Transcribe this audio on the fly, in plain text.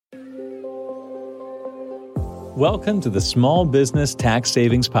Welcome to the Small Business Tax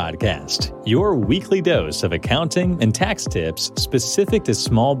Savings Podcast, your weekly dose of accounting and tax tips specific to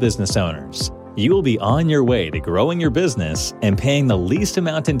small business owners. You will be on your way to growing your business and paying the least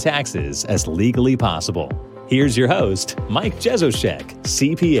amount in taxes as legally possible. Here's your host, Mike Jezoshek,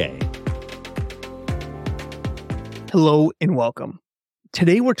 CPA. Hello and welcome.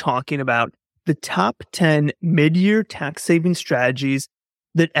 Today we're talking about the top 10 mid-year tax saving strategies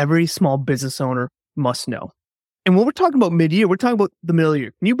that every small business owner must know. And when we're talking about mid-year, we're talking about the middle of the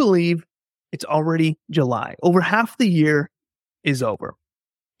year. Can you believe it's already July? Over half the year is over.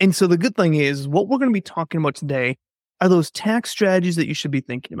 And so the good thing is what we're going to be talking about today are those tax strategies that you should be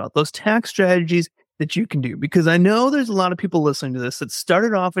thinking about, those tax strategies that you can do. Because I know there's a lot of people listening to this that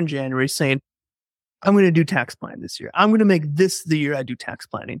started off in January saying, I'm going to do tax planning this year. I'm going to make this the year I do tax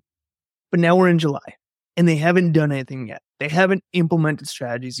planning. But now we're in July and they haven't done anything yet. They haven't implemented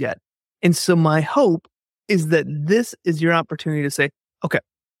strategies yet. And so my hope is that this is your opportunity to say, okay,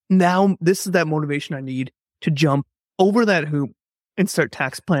 now this is that motivation I need to jump over that hoop and start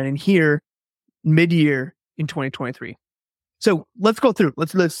tax planning here mid-year in 2023. So let's go through.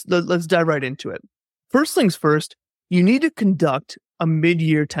 Let's dive right into it. First things first, you need to conduct a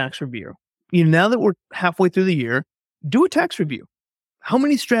mid-year tax review. Now that we're halfway through the year, do a tax review. How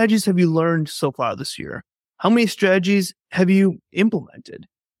many strategies have you learned so far this year? How many strategies have you implemented?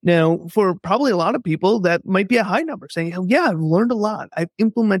 Now, for probably a lot of people, that might be a high number, saying, oh, yeah, I've learned a lot. I've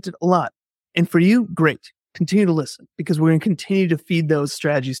implemented a lot. And for you, great. Continue to listen because we're going to continue to feed those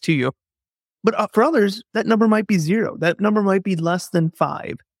strategies to you. But for others, that number might be 0. That number might be less than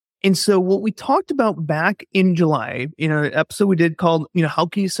 5. And so what we talked about back in July, in an episode we did called, how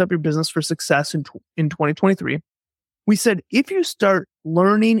can you set up your business for success in 2023? We said, if you start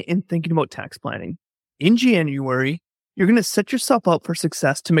learning and thinking about tax planning in January, you're going to set yourself up for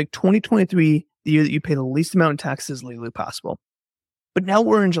success to make 2023 the year that you pay the least amount in taxes legally possible. But now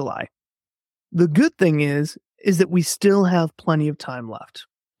we're in July. The good thing is that we still have plenty of time left,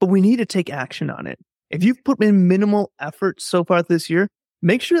 but we need to take action on it. If you've put in minimal effort so far this year,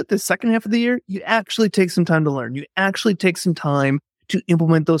 make sure that the second half of the year, you actually take some time to learn. You actually take some time to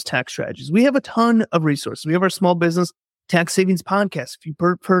implement those tax strategies. We have a ton of resources. We have our small business tax savings podcast, if you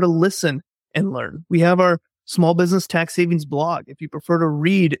prefer to listen and learn. We have our small business tax savings blog, if you prefer to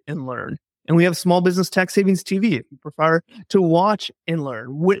read and learn. And we have small business tax savings TV, if you prefer to watch and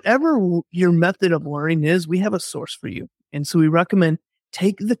learn. Whatever your method of learning is, we have a source for you. And so we recommend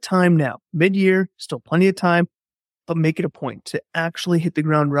take the time now, mid-year, still plenty of time, but make it a point to actually hit the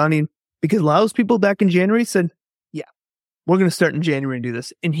ground running, because a lot of those people back in January said, yeah, we're going to start in January and do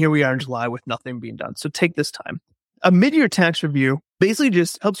this. And here we are in July with nothing being done. So take this time. A mid-year tax review basically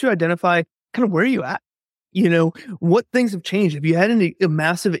just helps you identify kind of where you're at. What things have changed? Have you had a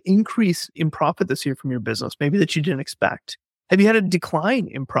massive increase in profit this year from your business, maybe that you didn't expect? Have you had a decline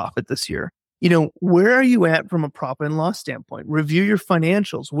in profit this year? Where are you at from a profit and loss standpoint? Review your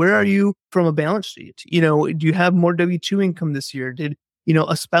financials. Where are you from a balance sheet? Do you have more W-2 income this year? Did,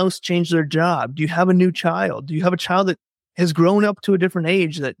 a spouse change their job? Do you have a new child? Do you have a child that has grown up to a different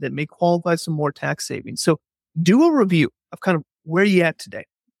age that may qualify some more tax savings? So do a review of kind of where you at today.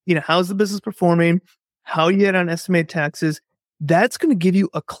 How's the business performing? How you at on estimated taxes? That's going to give you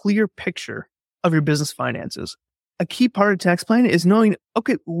a clear picture of your business finances. A key part of tax planning is knowing,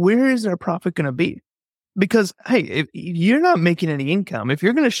 okay, where is our profit going to be? Because, hey, if you're not making any income, if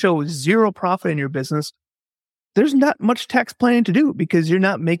you're going to show 0 profit in your business, there's not much tax planning to do because you're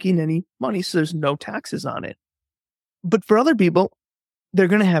not making any money, so there's no taxes on it. But for other people, they're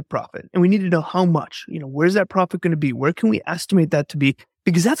going to have profit, and we need to know how much. Where's that profit going to be? Where can we estimate that to be?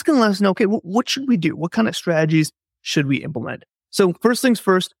 Because that's going to let us know, okay, what should we do? What kind of strategies should we implement? So first things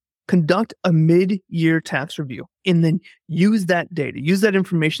first, conduct a mid-year tax review and then use that data, use that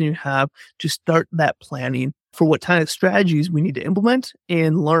information you have to start that planning for what kind of strategies we need to implement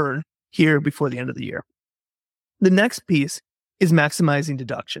and learn here before the end of the year. The next piece is maximizing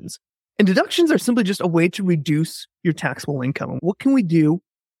deductions. And deductions are simply just a way to reduce your taxable income. What can we do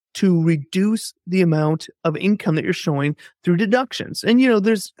to reduce the amount of income that you're showing through deductions? And,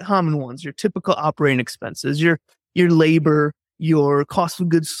 there's common ones, your typical operating expenses, your labor, your cost of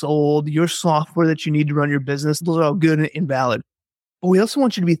goods sold, your software that you need to run your business. Those are all good and valid. But we also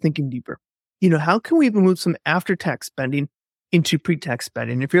want you to be thinking deeper. How can we even move some after-tax spending into pre-tax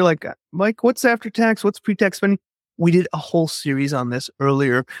spending? If you're like, Mike, what's after-tax? What's pre-tax spending? We did a whole series on this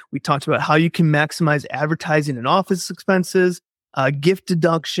earlier. We talked about how you can maximize advertising and office expenses, gift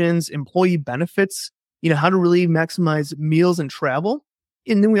deductions, employee benefits, how to really maximize meals and travel.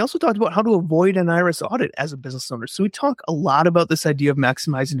 And then we also talked about how to avoid an IRS audit as a business owner. So we talk a lot about this idea of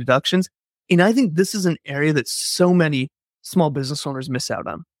maximizing deductions And I think this is an area that so many small business owners miss out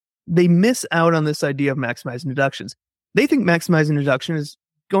on. They miss out on this idea of maximizing deductions. They think maximizing deduction is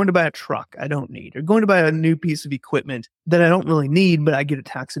going to buy a truck I don't need, or going to buy a new piece of equipment that I don't really need, but I get a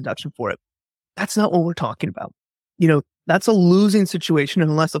tax deduction for it. That's not what we're talking about. That's a losing situation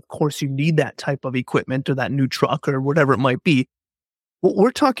unless, of course, you need that type of equipment or that new truck or whatever it might be. What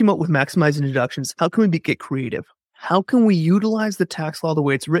we're talking about with maximizing deductions, how can we get creative? How can we utilize the tax law the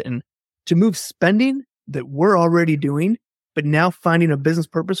way it's written to move spending that we're already doing, but now finding a business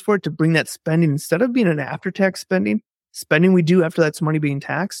purpose for it to bring that spending, instead of being an after-tax spending we do after that's money being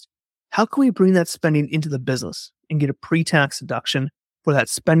taxed, how can we bring that spending into the business and get a pre-tax deduction for that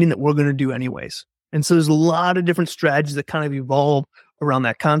spending that we're going to do anyways? And so there's a lot of different strategies that kind of evolve around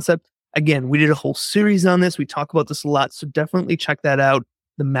that concept. Again, we did a whole series on this. We talk about this a lot, so definitely check that out.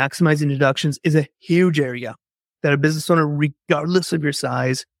 The maximizing deductions is a huge area that a business owner, regardless of your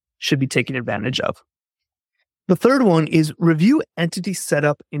size, should be taking advantage of. The third one is review entity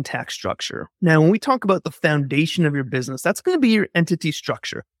setup and tax structure. Now, when we talk about the foundation of your business, that's going to be your entity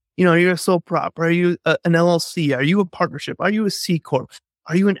structure. Are you a sole prop? Are you an LLC? Are you a partnership? Are you a C Corp?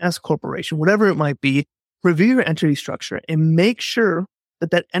 Are you an S corporation? Whatever it might be, review your entity structure and make sure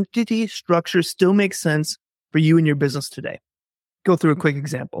that entity structure still makes sense for you and your business today. Go through a quick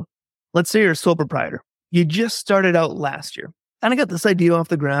example. Let's say you're a sole proprietor. You just started out last year. Kind of got this idea off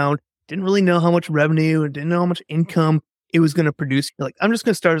the ground. Didn't really know how much revenue and didn't know how much income it was going to produce. You're like, I'm just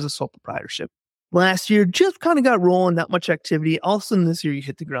going to start as a sole proprietorship. Last year, just kind of got rolling, not much activity. All of a sudden this year, you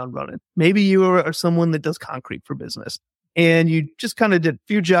hit the ground running. Maybe you are someone that does concrete for business and you just kind of did a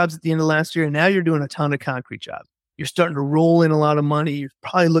few jobs at the end of last year. And now you're doing a ton of concrete jobs. You're starting to roll in a lot of money. You're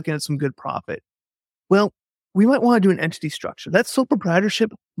probably looking at some good profit. Well, we might want to do an entity structure. That sole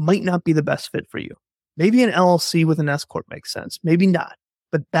proprietorship might not be the best fit for you. Maybe an LLC with an S Corp makes sense. Maybe not.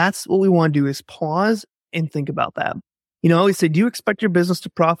 But that's what we want to do, is pause and think about that. I always say, do you expect your business to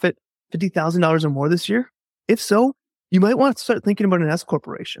profit $50,000 or more this year? If so, you might want to start thinking about an S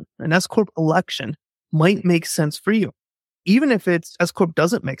corporation. An S Corp election might make sense for you. Even if it's S Corp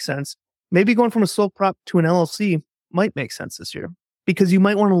doesn't make sense, maybe going from a sole prop to an LLC might make sense this year, because you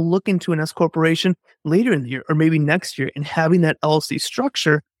might want to look into an S corporation later in the year or maybe next year, and having that LLC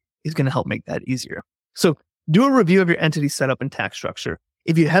structure is going to help make that easier. So do a review of your entity setup and tax structure.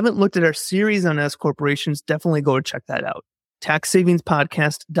 If you haven't looked at our series on S corporations, definitely go check that out.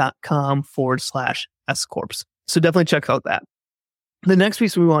 taxsavingspodcast.com/S corps. So definitely check out that. The next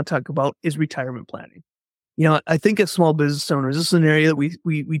piece we want to talk about is retirement planning. I think as small business owners, this is an area that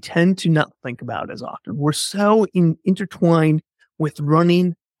we tend to not think about as often. We're so intertwined with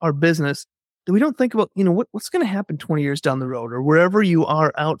running our business that we don't think about, what's going to happen 20 years down the road, or wherever you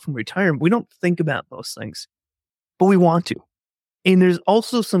are out from retirement. We don't think about those things, but we want to. And there's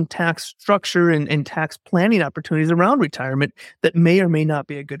also some tax structure and tax planning opportunities around retirement that may or may not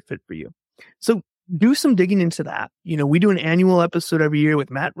be a good fit for you. So do some digging into that. We do an annual episode every year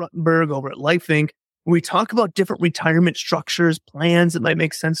with Matt Ruttenberg over at Life Inc. where we talk about different retirement structures, plans that might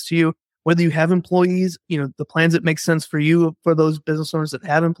make sense to you. Whether you have employees, the plans that make sense for you, for those business owners that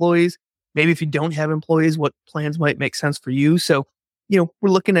have employees. Maybe if you don't have employees, what plans might make sense for you. So, we're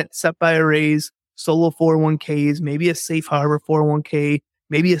looking at SEP IRAs, solo 401ks, maybe a safe harbor 401k,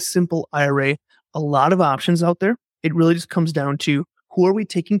 maybe a simple IRA. A lot of options out there. It really just comes down to, who are we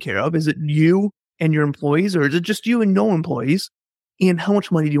taking care of? Is it you and your employees, or is it just you and no employees? And how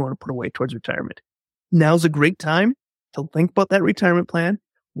much money do you want to put away towards retirement? Now's a great time to think about that retirement plan.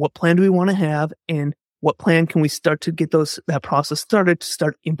 What plan do we want to have, and what plan can we start to get that process started to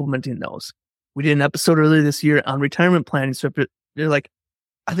start implementing those? We did an episode earlier this year on retirement planning. So if you're like,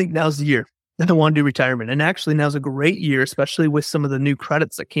 I think now's the year that I want to do retirement. And actually now's a great year, especially with some of the new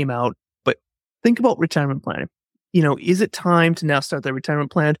credits that came out. But think about retirement planning. Is it time to now start that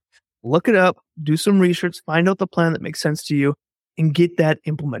retirement plan? Look it up, do some research, find out the plan that makes sense to you, and get that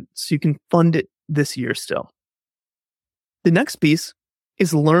implemented so you can fund it this year still. The next piece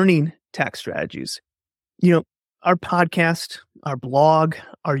is learning tax strategies. Our podcast, our blog,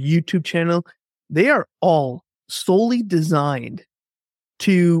 our YouTube channel, they are all solely designed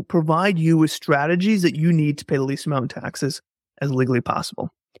to provide you with strategies that you need to pay the least amount of taxes as legally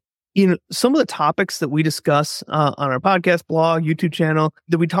possible. Some of the topics that we discuss on our podcast, blog, YouTube channel,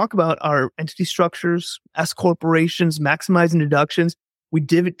 that we talk about are entity structures, S corporations, maximizing deductions. We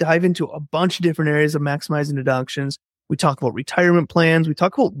dive into a bunch of different areas of maximizing deductions. We talk about retirement plans. We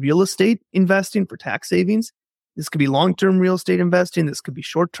talk about real estate investing for tax savings. This could be long-term real estate investing. This could be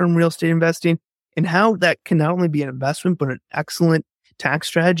short-term real estate investing, and how that can not only be an investment, but an excellent tax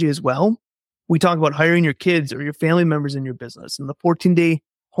strategy as well. We talk about hiring your kids or your family members in your business and the 14-day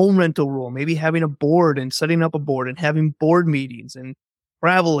home rental rule, maybe having a board and setting up a board and having board meetings and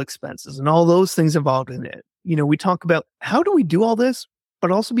travel expenses and all those things involved in it. We talk about how do we do all this,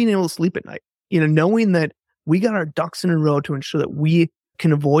 but also being able to sleep at night, knowing that we got our ducks in a row to ensure that we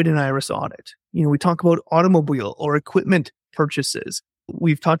can avoid an IRS audit. We talk about automobile or equipment purchases.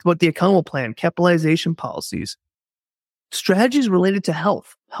 We've talked about the accountable plan, capitalization policies, strategies related to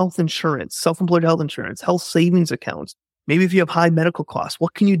health insurance, self-employed health insurance, health savings accounts. Maybe if you have high medical costs,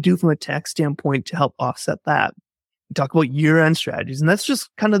 what can you do from a tax standpoint to help offset that? We talk about year-end strategies, and that's just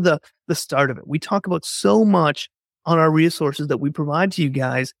kind of the start of it. We talk about so much on our resources that we provide to you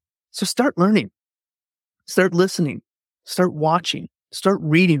guys. So start learning, start listening, start watching, start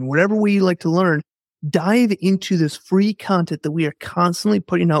reading, whatever way you like to learn. Dive into this free content that we are constantly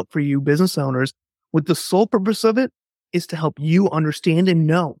putting out for you business owners, with the sole purpose of it is to help you understand and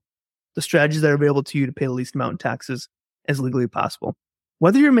know the strategies that are available to you to pay the least amount in taxes as legally possible.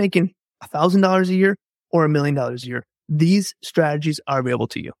 Whether you're making $1,000 a year or $1 million a year, these strategies are available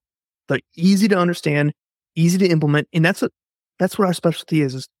to you. They're easy to understand, easy to implement, and that's what our specialty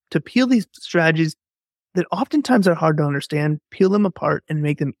is to peel these strategies that oftentimes are hard to understand, peel them apart and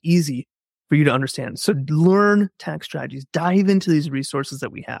make them easy for you to understand. So learn tax strategies, dive into these resources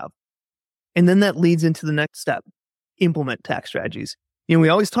that we have. And then that leads into the next step, implement tax strategies. We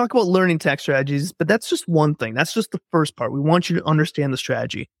always talk about learning tax strategies, but that's just one thing. That's just the first part. We want you to understand the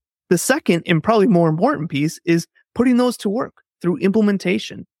strategy. The second, and probably more important piece, is putting those to work through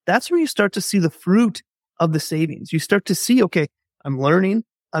implementation. That's where you start to see the fruit of the savings. You start to see, okay, I'm learning,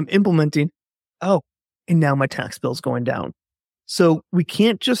 I'm implementing. Oh, and now my tax bill is going down. So we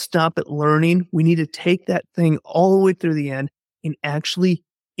can't just stop at learning. We need to take that thing all the way through the end and actually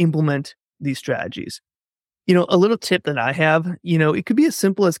implement these strategies. A little tip that I have, it could be as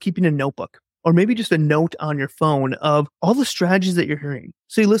simple as keeping a notebook or maybe just a note on your phone of all the strategies that you're hearing.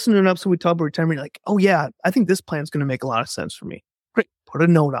 So you listen to an episode, we talk about retirement, you're like, oh yeah, I think this plan's going to make a lot of sense for me. Great. Put a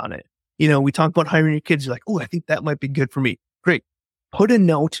note on it. We talk about hiring your kids. You're like, oh, I think that might be good for me. Great. Put a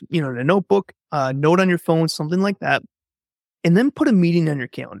note, in a notebook, a note on your phone, something like that. And then put a meeting on your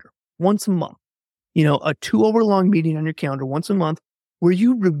calendar once a month, a 2-hour long meeting on your calendar once a month where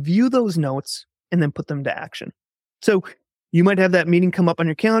you review those notes and then put them to action. So you might have that meeting come up on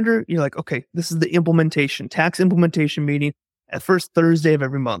your calendar. You're like, okay, this is the tax implementation meeting at first Thursday of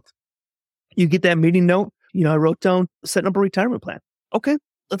every month. You get that meeting note. I wrote down setting up a retirement plan. Okay,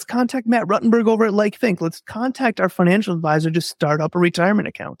 let's contact Matt Ruttenberg over at Like Think. Let's contact our financial advisor to start up a retirement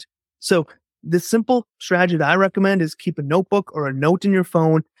account. So the simple strategy that I recommend is keep a notebook or a note in your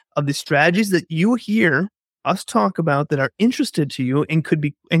phone of the strategies that you hear us talk about that are interested to you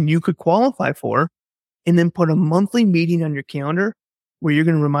and you could qualify for, and then put a monthly meeting on your calendar where you're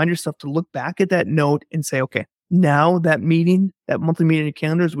going to remind yourself to look back at that note and say, okay, now that monthly meeting on your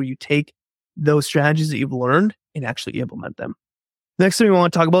calendar is where you take those strategies that you've learned and actually implement them. Next thing we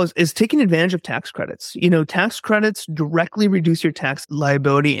want to talk about is taking advantage of tax credits. Tax credits directly reduce your tax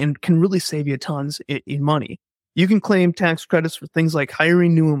liability and can really save you tons in money. You can claim tax credits for things like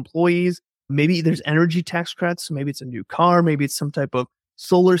hiring new employees. Maybe there's energy tax credits. Maybe it's a new car. Maybe it's some type of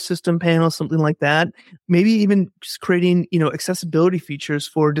solar system panel, something like that. Maybe even just creating, accessibility features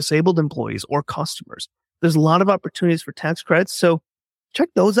for disabled employees or customers. There's a lot of opportunities for tax credits. So check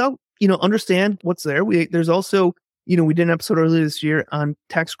those out, understand what's there. There's also, we did an episode earlier this year on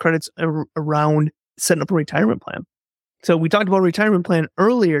tax credits around setting up a retirement plan. So we talked about a retirement plan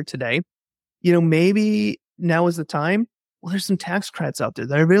earlier today. Maybe now is the time. Well, there's some tax credits out there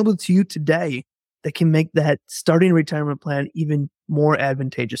that are available to you today that can make that starting a retirement plan even more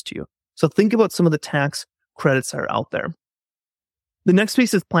advantageous to you. So think about some of the tax credits that are out there. The next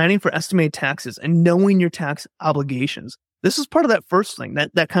piece is planning for estimated taxes and knowing your tax obligations. This is part of that first thing,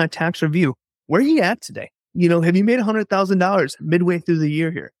 that kind of tax review. Where are you at today? Have you made $100,000 midway through the year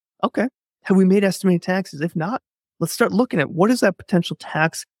here? Okay. Have we made estimated taxes? If not, let's start looking at what is that potential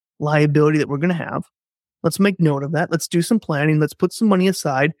tax liability that we're going to have. Let's make note of that. Let's do some planning. Let's put some money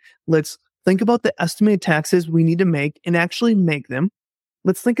aside. Let's think about the estimated taxes we need to make and actually make them.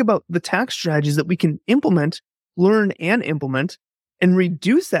 Let's think about the tax strategies that we can implement, learn and implement, and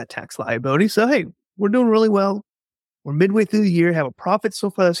reduce that tax liability. So, hey, we're doing really well. We're midway through the year, have a profit so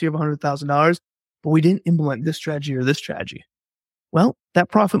far this year of $100,000, but we didn't implement this strategy or this strategy. Well,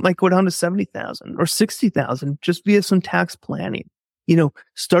 that profit might go down to $70,000 or $60,000 just via some tax planning.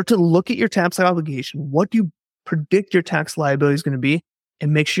 Start to look at your tax obligation. What do you predict your tax liability is going to be?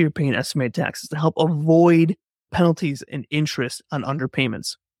 And make sure you're paying estimated taxes to help avoid penalties and interest on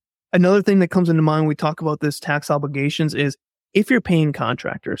underpayments. Another thing that comes into mind when we talk about this tax obligations is if you're paying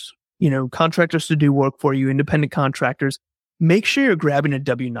contractors, contractors to do work for you, independent contractors, make sure you're grabbing a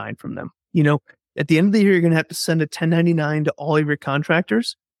W-9 from them. At the end of the year, you're going to have to send a 1099 to all of your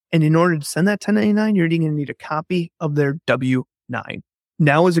contractors. And in order to send that 1099, you're going to need a copy of their W-9.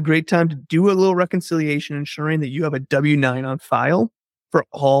 Now is a great time to do a little reconciliation, ensuring that you have a W-9 on file for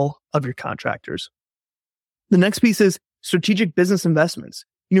all of your contractors. The next piece is strategic business investments.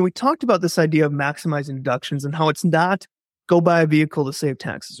 We talked about this idea of maximizing deductions and how it's not go buy a vehicle to save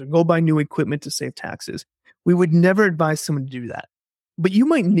taxes or go buy new equipment to save taxes. We would never advise someone to do that. But you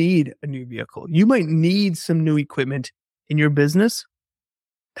might need a new vehicle. You might need some new equipment in your business.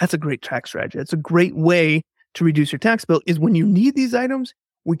 That's a great tax strategy. That's a great way to reduce your tax bill is when you need these items,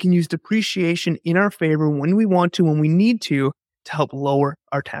 we can use depreciation in our favor when we want to, when we need to help lower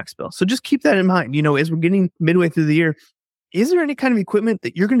our tax bill. So just keep that in mind. As we're getting midway through the year, is there any kind of equipment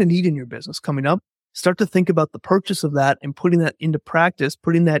that you're going to need in your business coming up? Start to think about the purchase of that and putting that into practice,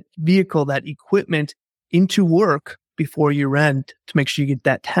 putting that vehicle, that equipment into work before year end to make sure you get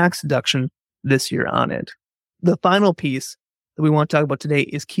that tax deduction this year on it. The final piece that we want to talk about today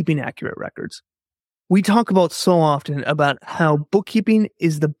is keeping accurate records. We talk about so often about how bookkeeping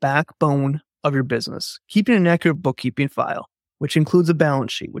is the backbone of your business. Keeping an accurate bookkeeping file, which includes a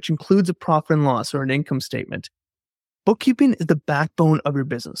balance sheet, which includes a profit and loss or an income statement. Bookkeeping is the backbone of your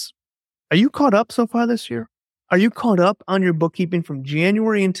business. Are you caught up so far this year? Are you caught up on your bookkeeping from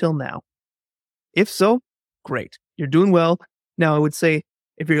January until now? If so, great. You're doing well. Now, I would say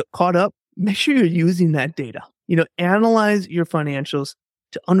if you're caught up, make sure you're using that data. Analyze your financials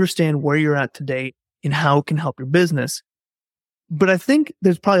to understand where you're at today and how it can help your business. But I think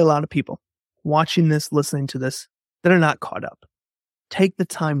there's probably a lot of people watching this, listening to this, that are not caught up. Take the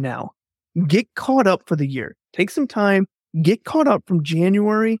time now. Get caught up for the year. Take some time, get caught up from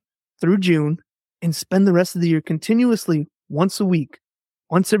January through June, and spend the rest of the year continuously once a week,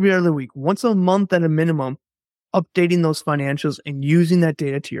 once every other week, once a month at a minimum, updating those financials and using that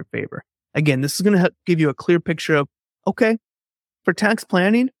data to your favor. Again, this is going to give you a clear picture of, okay, for tax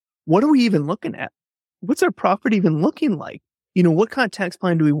planning, what are we even looking at? What's our profit even looking like? What kind of tax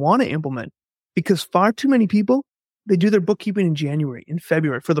plan do we want to implement? Because far too many people, they do their bookkeeping in January, in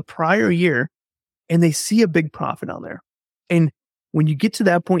February for the prior year, and they see a big profit on there. And when you get to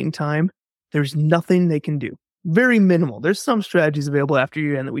that point in time, there's nothing they can do. Very minimal. There's some strategies available after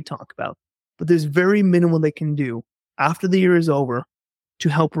year end that we talk about, but there's very minimal they can do after the year is over to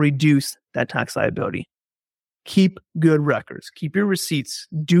help reduce that tax liability. Keep good records. Keep your receipts.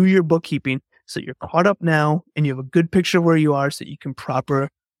 Do your bookkeeping so that you're caught up now and you have a good picture of where you are so that you can properly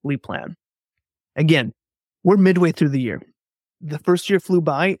plan. Again, we're midway through the year. The first year flew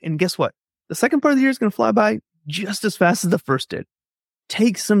by, and guess what? The second part of the year is going to fly by just as fast as the first did.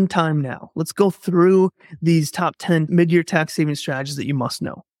 Take some time now. Let's go through these top 10 mid-year tax saving strategies that you must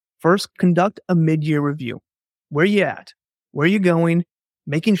know. First, conduct a mid-year review. Where are you at? Where are you going?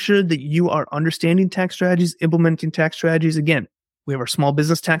 Making sure that you are understanding tax strategies, implementing tax strategies. Again, we have our Small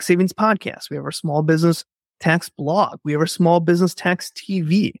Business Tax Savings podcast. We have our Small Business Tax blog. We have our Small Business Tax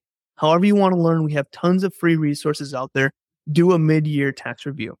TV. However you want to learn, we have tons of free resources out there. Do a mid-year tax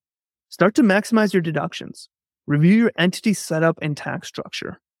review. Start to maximize your deductions. Review your entity setup and tax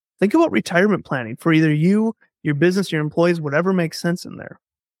structure. Think about retirement planning for either you, your business, your employees, whatever makes sense in there.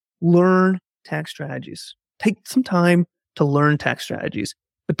 Learn tax strategies. Take some time to learn tax strategies,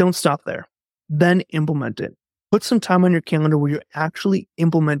 but don't stop there. Then implement it. Put some time on your calendar where you're actually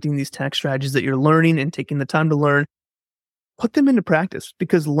implementing these tax strategies that you're learning and taking the time to learn. Put them into practice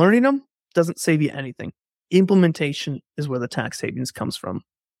because learning them doesn't save you anything. Implementation is where the tax savings comes from.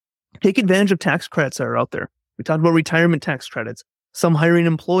 Take advantage of tax credits that are out there. We talked about retirement tax credits, some hiring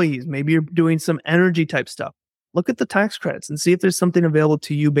employees. Maybe you're doing some energy type stuff. Look at the tax credits and see if there's something available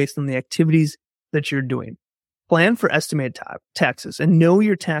to you based on the activities that you're doing. Plan for estimated taxes and know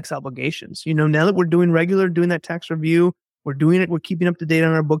your tax obligations. Now that we're doing that tax review, we're doing it, we're keeping up to date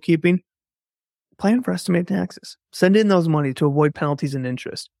on our bookkeeping. Plan for estimated taxes. Send in those money to avoid penalties and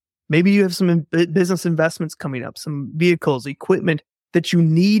interest. Maybe you have some business investments coming up, some vehicles, equipment that you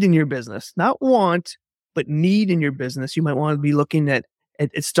need in your business, not want, but need in your business. You might want to be looking at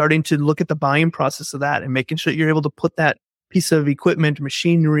starting to look at the buying process of that and making sure you're able to put that piece of equipment,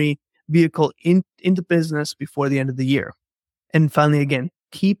 machinery, vehicle into business before the end of the year. And finally, again,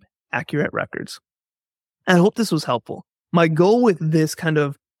 keep accurate records. I hope this was helpful. My goal with this kind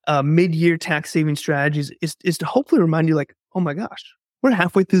of mid-year tax saving strategies is to hopefully remind you like, oh my gosh, we're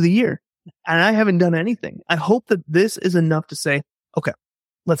halfway through the year and I haven't done anything. I hope that this is enough to say, okay,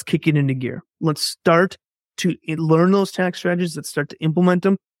 let's kick it into gear. Let's start to learn those tax strategies. Let's start to implement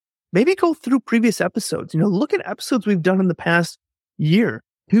them. Maybe go through previous episodes. Look at episodes we've done in the past year,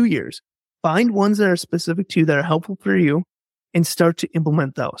 2 years. Find ones that are specific to you, that are helpful for you, and start to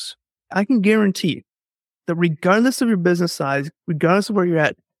implement those. I can guarantee that regardless of your business size, regardless of where you're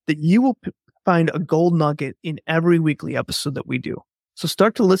at, that you will find a gold nugget in every weekly episode that we do. So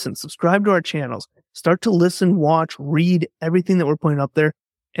start to listen, subscribe to our channels, start to listen, watch, read everything that we're putting up there.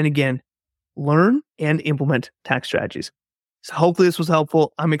 And again, learn and implement tax strategies. So hopefully this was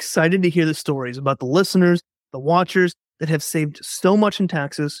helpful. I'm excited to hear the stories about the listeners, the watchers that have saved so much in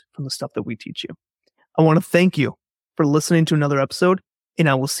taxes from the stuff that we teach you. I want to thank you for listening to another episode, and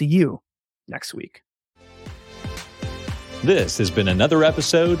I will see you next week. This has been another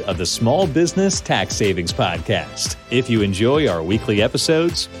episode of the Small Business Tax Savings Podcast. If you enjoy our weekly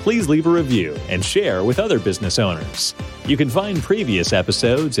episodes, please leave a review and share with other business owners. You can find previous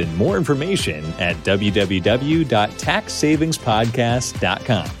episodes and more information at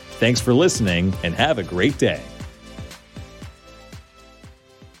www.taxsavingspodcast.com. Thanks for listening and have a great day.